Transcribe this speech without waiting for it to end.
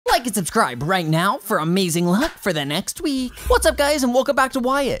Like and subscribe right now for amazing luck for the next week. What's up, guys, and welcome back to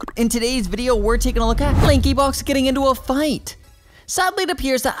Wyatt. In today's video, we're taking a look at LankyBox getting into a fight. Sadly, it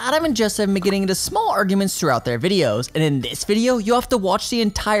appears that Adam and Jess have been getting into small arguments throughout their videos, and in this video, you'll have to watch the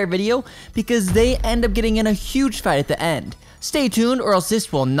entire video because they end up getting in a huge fight at the end. Stay tuned or else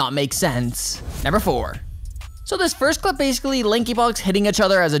this will not make sense. Number 4. So this first clip, basically LankyBox hitting each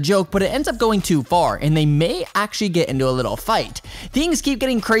other as a joke, but it ends up going too far, and they may actually get into a little fight. Things keep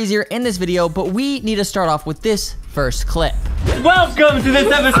getting crazier in this video, but we need to start off with this first clip. Welcome to this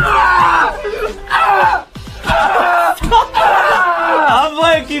episode. I'm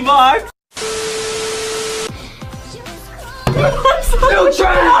LankyBox. You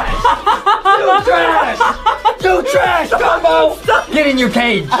trash! You trash! You trash, Gumbo! Get in your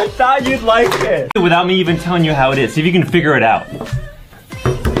cage! I thought you'd like it. Without me even telling you how it is, see if you can figure it out.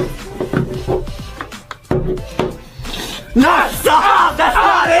 No, stop! That's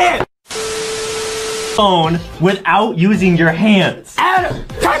not it! Phone without using your hands. Adam,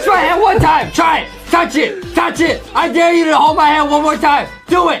 touch my hand one time! Try it! Touch it! Touch it! I dare you to hold my hand one more time!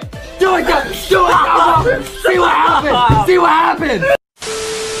 Do it! Do it! Do it! Gumbo! See what happens! See what happens!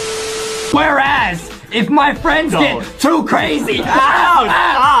 Whereas, if my friends get too crazy,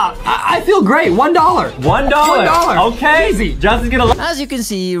 I feel great. $1. $1. Okay. Easy. Justin's gonna. As you can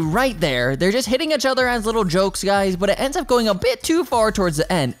see right there, they're just hitting each other as little jokes, guys, but it ends up going a bit too far towards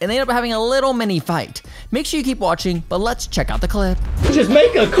the end, and they end up having a little mini fight. Make sure you keep watching, but let's check out the clip. Just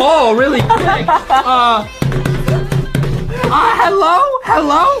make a call really quick.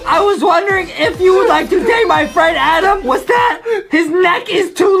 Hello? I was wondering if you would like to date my friend Adam. What's that? His neck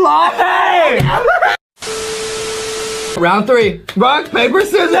is too long. Hey! Round 3. Rock, paper,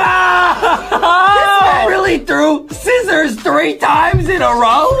 scissors. This man really threw scissors 3 times in a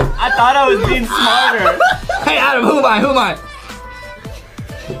row? I thought I was being smarter. Hey Adam, who am I? Who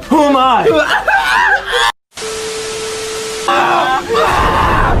am I?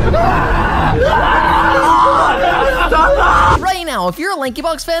 Right now, if you're a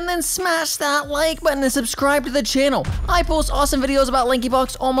LankyBox fan, then smash that like button and subscribe to the channel. I post awesome videos about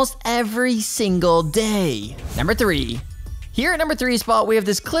LankyBox almost every single day. Number 3. Here at number 3 spot, we have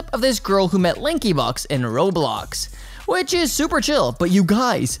this clip of this girl who met LankyBox in Roblox, which is super chill, but you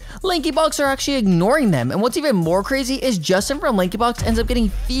guys, LankyBox are actually ignoring them, and what's even more crazy is Justin from LankyBox ends up getting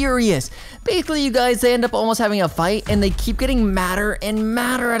furious. Basically, you guys, they end up almost having a fight, and they keep getting madder and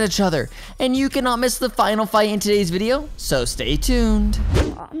madder at each other, and you cannot miss the final fight in today's video, so stay tuned.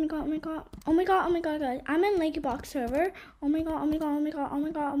 Oh my god, guys. I'm in LankyBox server. Oh my god.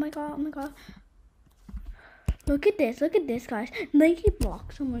 Look at this, guys.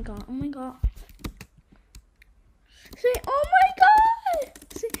 LankyBox, oh my god. Say, oh my god!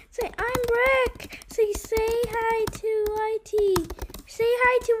 Say, I'm Rick. Say hi to Whitey. Say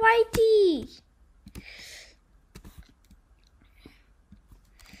hi to Whitey.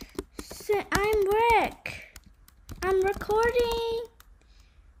 Say, I'm Rick. I'm recording.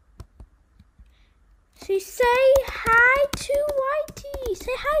 Say hi to Whitey.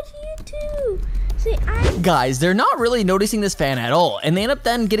 Say hi to you too. Say, Guys, they're not really noticing this fan at all, and they end up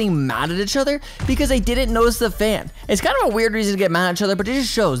then getting mad at each other because they didn't notice the fan. It's kind of a weird reason to get mad at each other, but it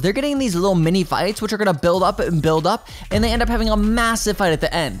just shows they're getting these little mini fights which are gonna build up, and they end up having a massive fight at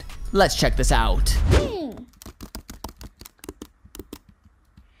the end. Let's check this out.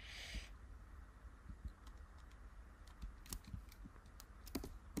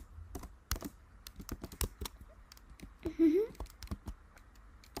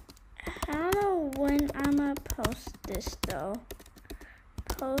 I don't know when I'm gonna post this though.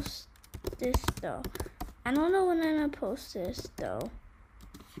 I don't know when I'm gonna post this though.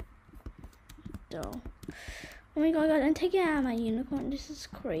 Oh my god, I'm taking out my unicorn. This is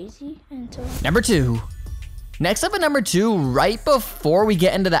crazy. Number 2. Next up at number 2, right before we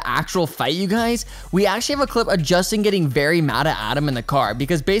get into the actual fight, you guys, we actually have a clip of Justin getting very mad at Adam in the car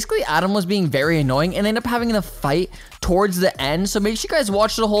because basically Adam was being very annoying and they end up having the fight towards the end. So make sure you guys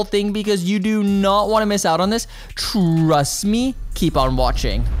watch the whole thing because you do not want to miss out on this. Trust me, keep on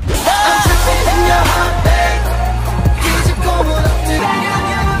watching.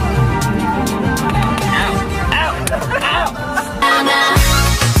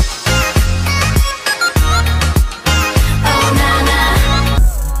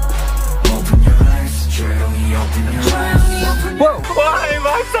 Why am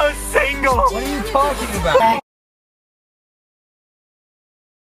I so single? What are you talking about?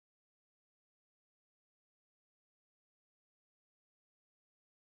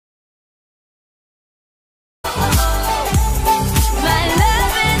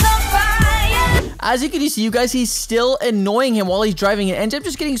 As you can see, you guys, he's still annoying him while he's driving. It ends up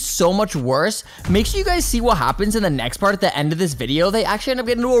just getting so much worse. Make sure you guys see what happens in the next part at the end of this video. They actually end up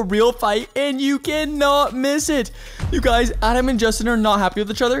getting into a real fight, and you cannot miss it. You guys, Adam and Justin are not happy with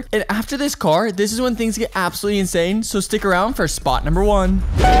each other. And after this car, this is when things get absolutely insane. So stick around for spot number 1.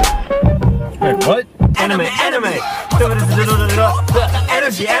 Wait, what? Anime. Energy.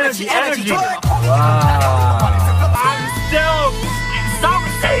 Wow. I'm so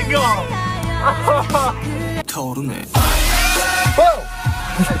single. Whoa!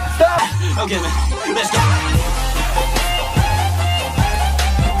 Stop! Okay, man. Let's go.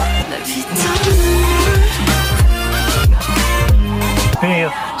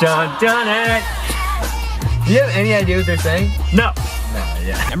 Done it. Do you have any idea what they're saying? No.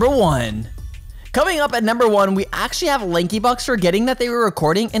 Yeah. Number 1. Coming up at number 1, we actually have LankyBox forgetting that they were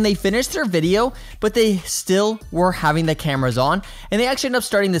recording, and they finished their video, but they still were having the cameras on, and they actually ended up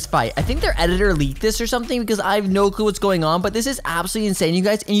starting this fight. I think their editor leaked this or something because I have no clue what's going on, but this is absolutely insane, you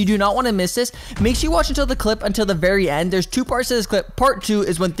guys, and you do not want to miss this. Make sure you watch until the very end. There's 2 parts to this clip. Part 2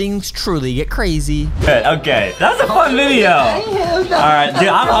 is when things truly get crazy. Good, okay, that was a fun video. All right, dude,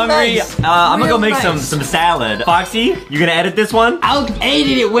 I'm hungry. I'm gonna go make some salad. Foxy, you gonna edit this one? I'll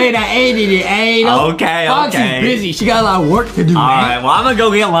edit it when I edit it, eh? Okay. Foxy's busy. She got a lot of work to do, All man. right, well, I'm gonna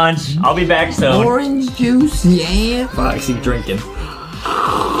go get lunch. I'll be back soon. Orange juice, yeah. Foxy drinking.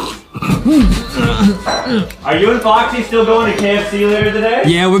 Are you and Foxy still going to KFC later today?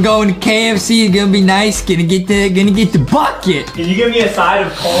 Yeah, we're going to KFC. It's gonna be nice. Gonna get the bucket. Can you give me a side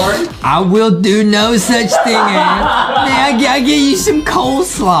of corn? I will do no such thing, man. I'll get you some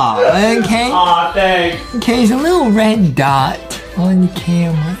coleslaw, okay? Aw, thanks. Okay, there's a little red dot on the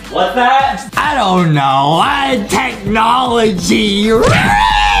camera. What's that? I don't know. Technology.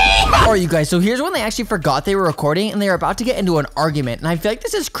 Alright, you guys, so here's when they actually forgot they were recording and they were about to get into an argument, and I feel like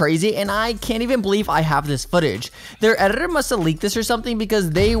this is crazy, and I can't even believe I have this footage. Their editor must have leaked this or something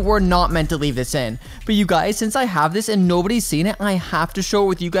because they were not meant to leave this in. But you guys, since I have this and nobody's seen it, I have to show it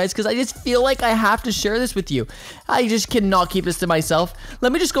with you guys because I just feel like I have to share this with you. I just cannot keep this to myself.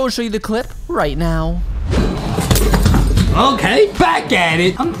 Let me just go and show you the clip right now. Okay, back at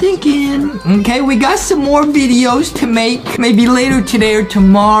it. I'm thinking, okay, we got some more videos to make. Maybe later today or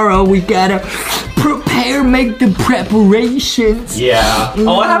tomorrow. We gotta make the preparations. Yeah.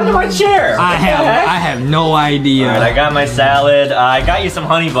 Oh, what happened to my chair? I have no idea. All right, I got my salad. I got you some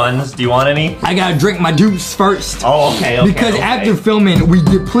honey buns. Do you want any? I gotta drink my juice first. Oh, okay. Because after filming, we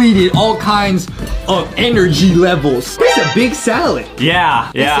depleted all kinds of energy levels. It's a big salad.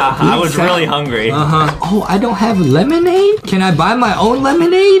 Yeah. I was really hungry. Oh, I don't have lemonade? Can I buy my own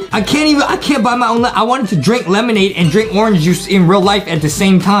lemonade? I can't buy my own I wanted to drink lemonade and drink orange juice in real life at the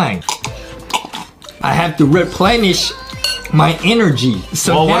same time. I have to replenish my energy.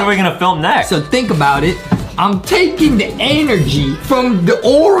 So well, what are we gonna film next? So think about it. I'm taking the energy from the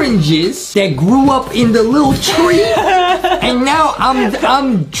oranges that grew up in the little tree, and now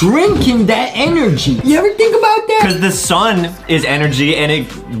I'm drinking that energy. You ever think about that? Because the sun is energy and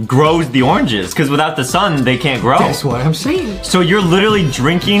it grows the oranges. Because without the sun, they can't grow. That's what I'm saying. So you're literally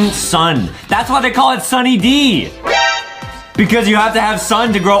drinking sun. That's why they call it Sunny D. Because you have to have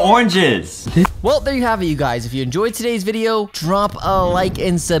sun to grow oranges. Well, there you have it, you guys. If you enjoyed today's video, drop a like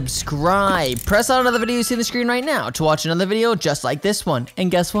and subscribe. Press on another video you see on the screen right now to watch another video just like this one.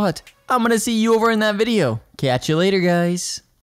 And guess what? I'm gonna see you over in that video. Catch you later, guys.